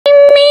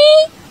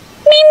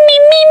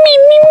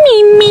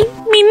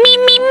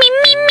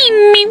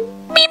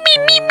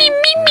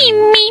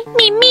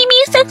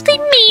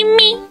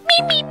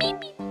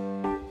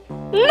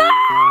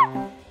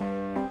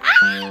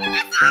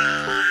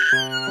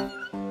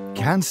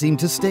can seem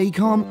to stay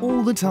calm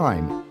all the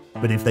time,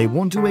 but if they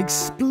want to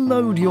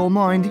explode your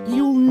mind,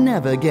 you'll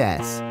never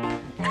guess.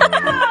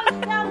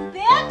 Now,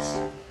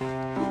 bitch!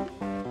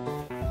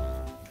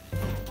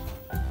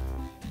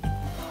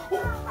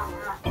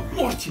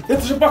 Морти,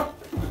 это же бак...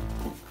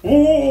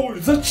 Ой,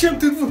 зачем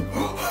ты...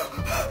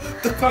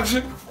 Да как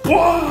же...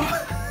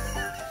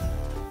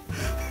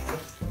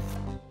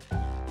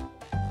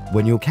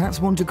 When your cats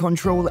want to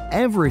control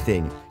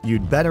everything,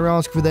 you'd better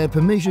ask for their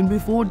permission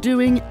before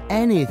doing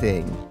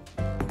anything.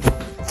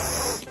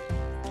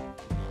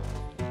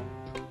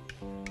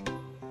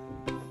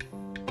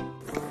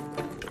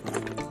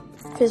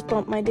 Fist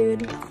bump, my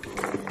dude.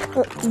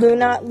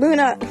 Luna.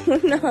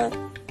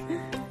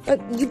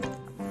 You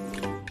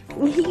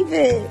leave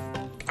it.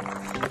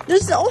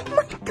 Just, oh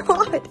my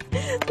god.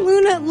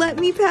 Luna, let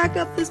me pack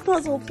up this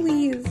puzzle,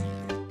 please.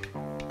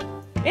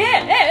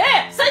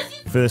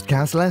 First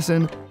cat's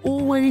lesson,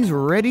 always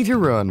ready to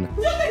run.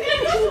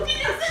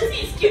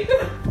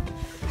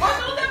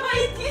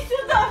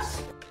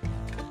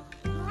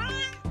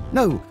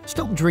 No,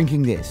 stop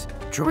drinking this.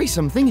 Try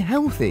something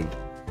healthy.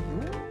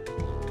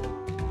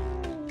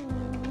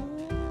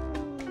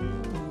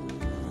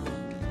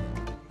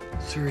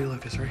 Siri,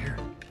 look, it's right here.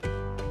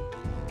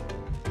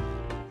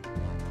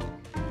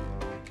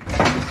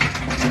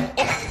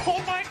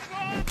 Oh my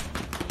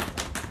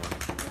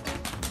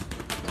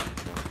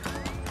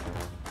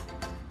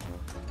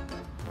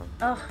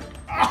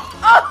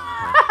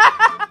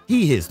god!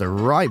 He is the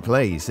right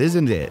place,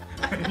 isn't it?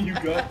 You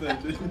got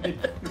that, didn't you?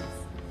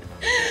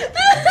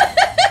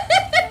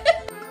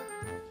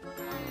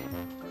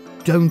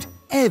 Don't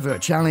ever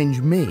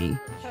challenge me.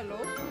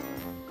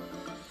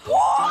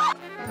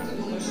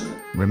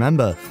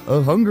 Remember,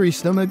 a hungry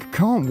stomach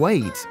can't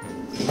wait.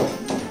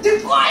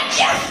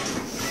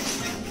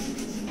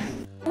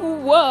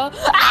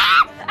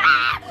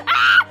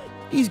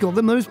 He's got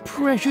the most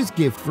precious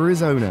gift for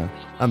his owner,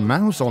 a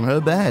mouse on her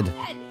bed.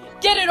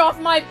 Get it off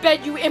my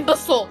bed, you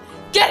imbecile!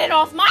 Get it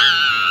off my...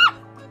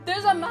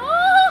 There's a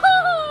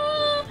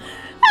mouse!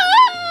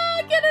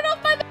 Get it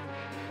off my bed!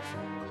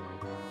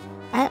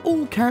 Are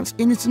all cats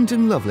innocent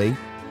and lovely?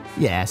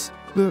 Yes,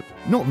 but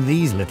not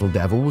these little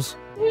devils.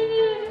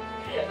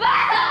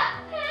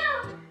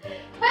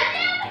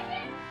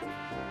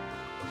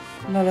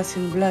 Non, là, c'est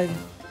une blague.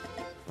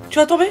 Tu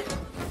vas tomber?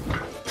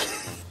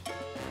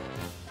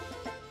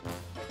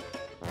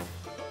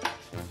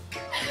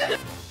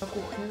 На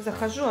кухню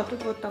захожу, а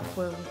тут вот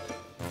такой вот.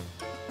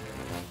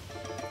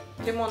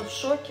 Лимон в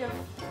шоке.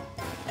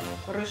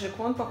 Рыжик,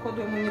 вон,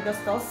 походу, ему не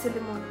достался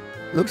лимон.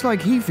 Looks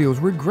like he feels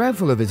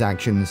regretful of his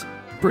actions.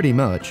 Pretty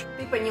much.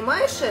 Ты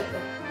понимаешь это?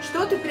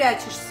 Что ты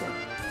прячешься?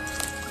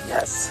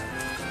 Yes.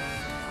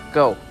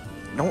 Go.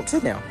 Don't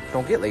sit down.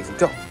 Don't get lazy.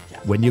 Go.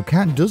 When your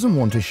cat doesn't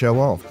want to show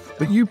off,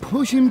 but you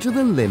push him to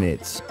the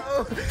limits.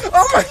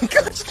 Oh my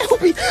gosh,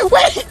 Toby!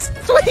 Wait!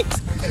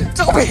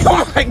 Toby,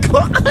 oh my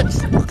gosh!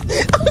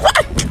 Oh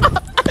my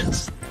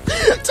gosh!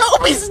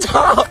 Toby,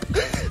 stop!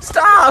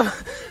 Stop!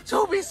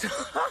 Toby,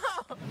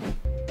 stop!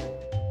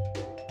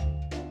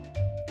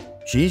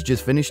 She's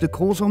just finished a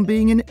course on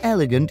being an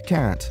elegant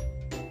cat.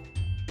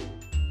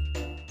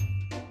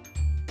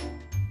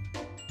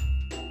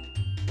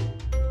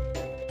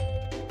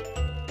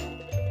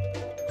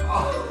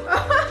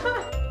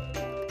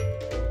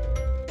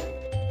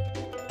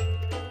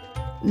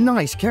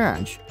 Nice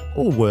catch,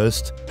 or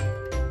worst.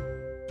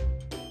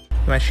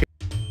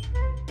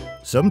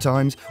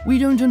 Sometimes we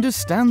don't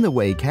understand the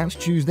way cats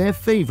choose their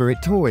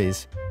favorite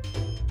toys.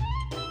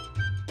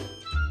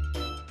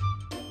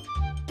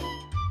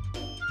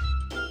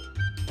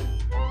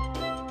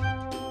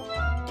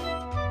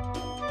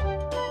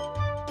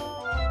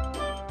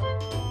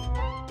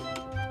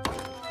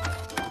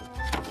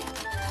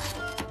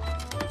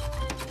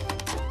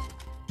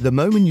 The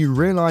moment you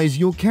realize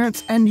your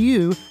cats and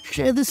you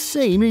share the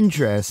same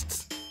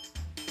interests.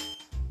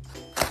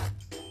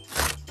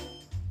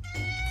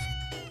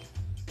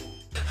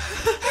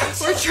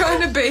 We're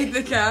trying to bathe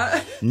the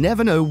cat.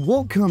 Never know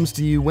what comes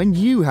to you when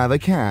you have a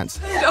cat.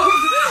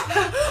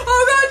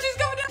 Oh god, she's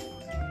coming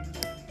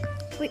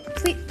down! Wait,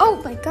 please.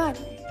 Oh my god.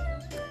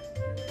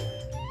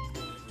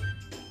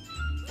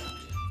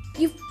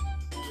 You.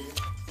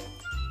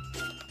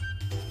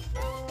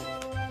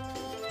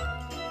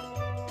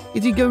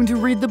 Is he going to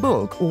read the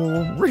book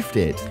or rift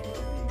it?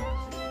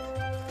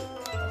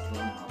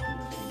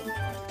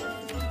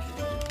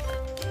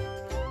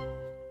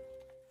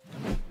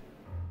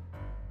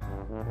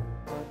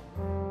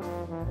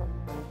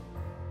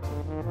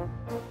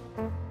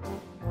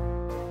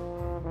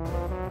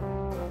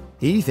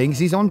 He thinks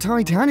he's on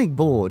Titanic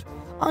board.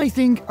 I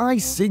think I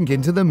sink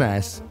into the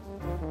mess.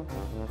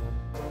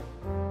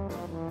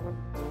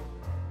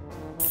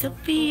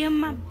 Sophia,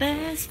 my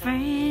best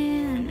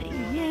friend,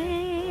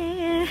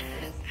 yeah.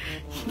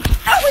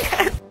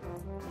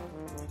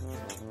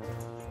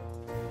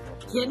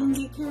 Kitten,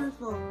 be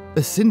careful.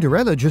 A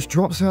Cinderella just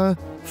drops her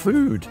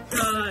food.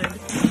 God.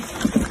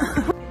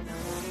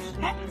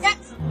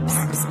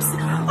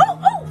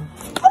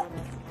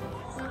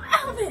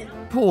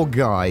 Poor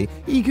guy,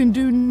 he can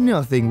do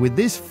nothing with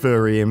this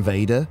furry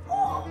invader.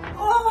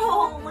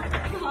 Oh my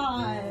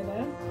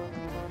god.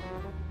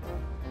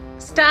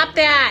 Stop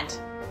that!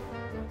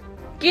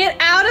 Get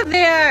out of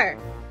there!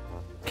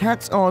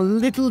 Cats are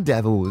little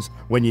devils.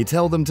 When you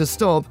tell them to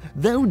stop,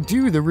 they'll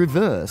do the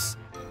reverse.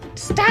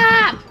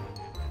 Stop!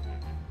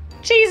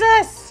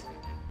 Jesus!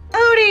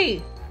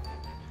 Odie!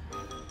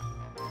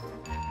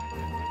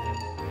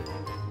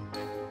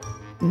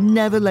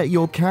 Never let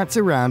your cats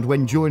around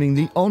when joining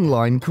the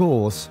online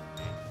course.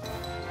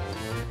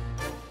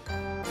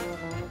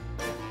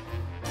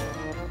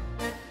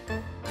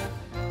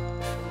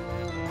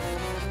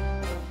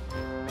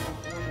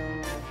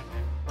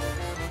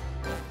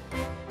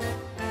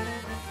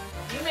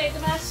 You made the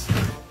mess.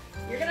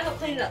 You're gonna help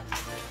clean it up.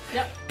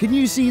 Yep. Can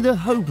you see the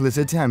hopeless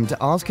attempt to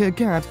ask her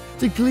cat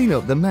to clean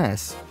up the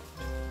mess?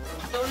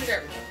 Throw it in the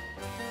garbage.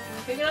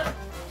 Pick it up.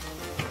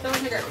 Throw it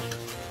in the garbage.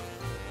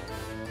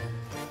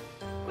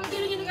 Quit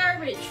getting in the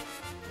garbage.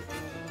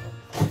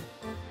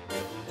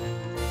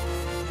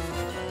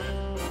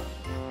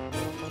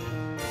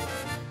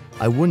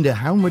 I wonder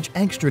how much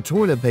extra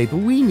toilet paper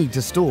we need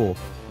to store.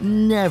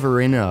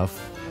 Never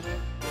enough.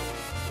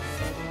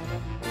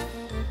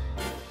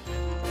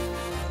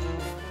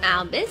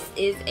 Albus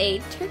is a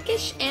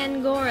Turkish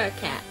Angora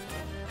cat.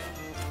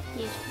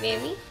 He's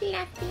very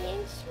fluffy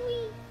and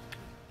sweet.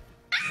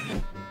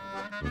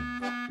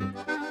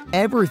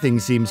 Everything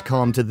seems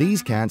calm to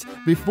these cats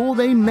before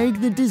they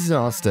make the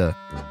disaster.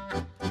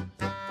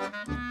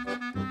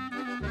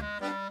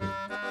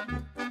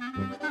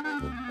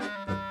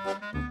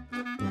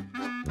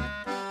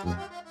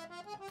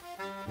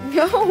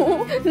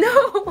 No,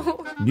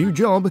 no, New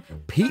job,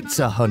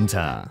 pizza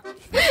hunter.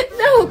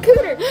 no,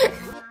 Cooter.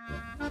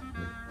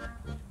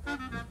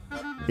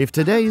 If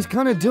today's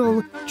kinda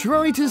dull,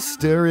 try to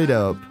stir it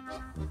up.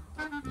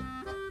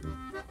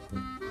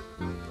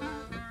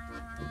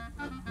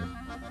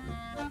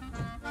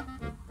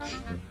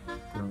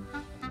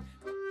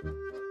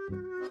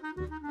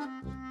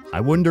 I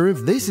wonder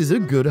if this is a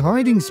good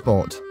hiding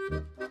spot.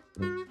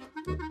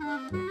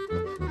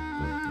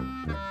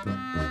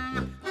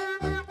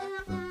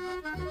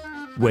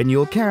 When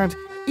your cat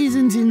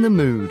isn't in the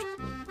mood.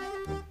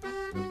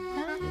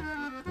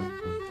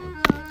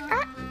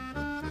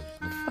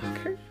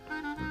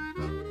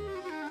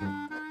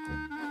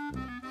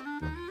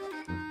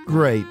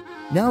 Great,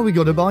 now we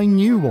gotta buy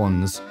new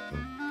ones.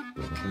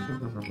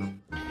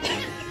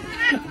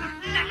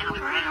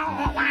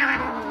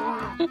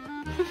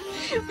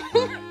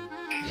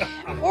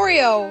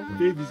 Oreo.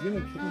 Baby's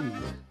gonna kill me.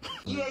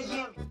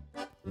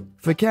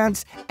 For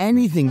cats,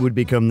 anything would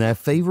become their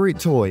favorite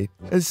toy,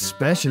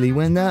 especially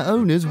when their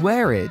owners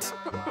wear it.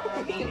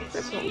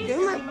 Just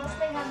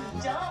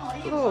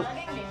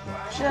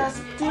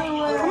do it.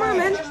 Come on,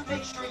 man.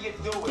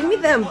 Give me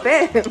them,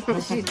 babe.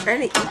 She's trying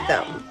to eat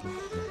them.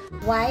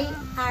 Why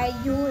are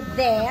you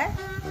there?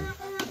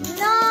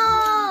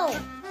 No!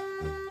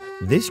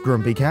 This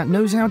grumpy cat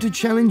knows how to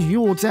challenge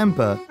your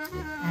temper.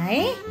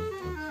 Hey?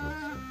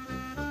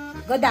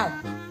 Go down.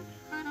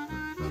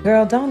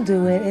 Girl, don't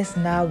do it. It's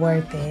not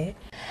worth it.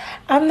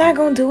 I'm not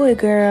gonna do it,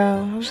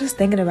 girl. I was just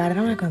thinking about it.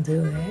 I'm not gonna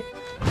do it.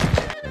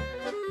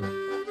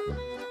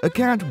 A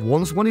cat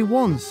wants what he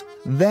wants.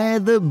 They're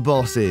the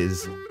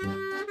bosses.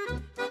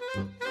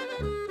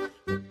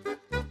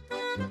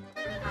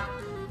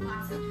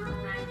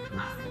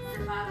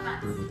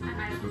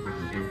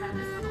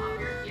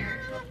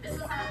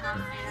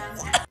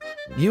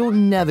 You'll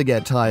never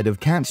get tired of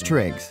cats'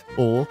 tricks,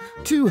 or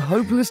too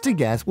hopeless to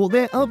guess what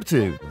they're up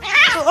to.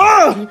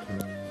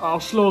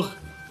 Arschloch.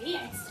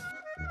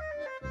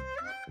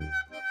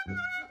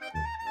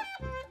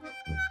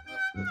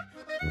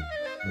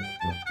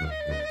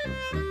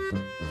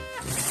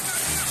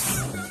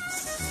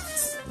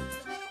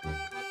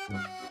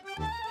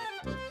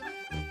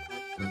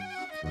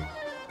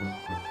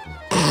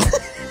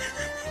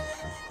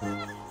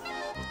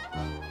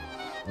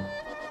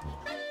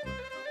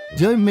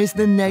 Don't miss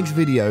the next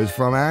videos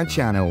from our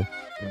channel.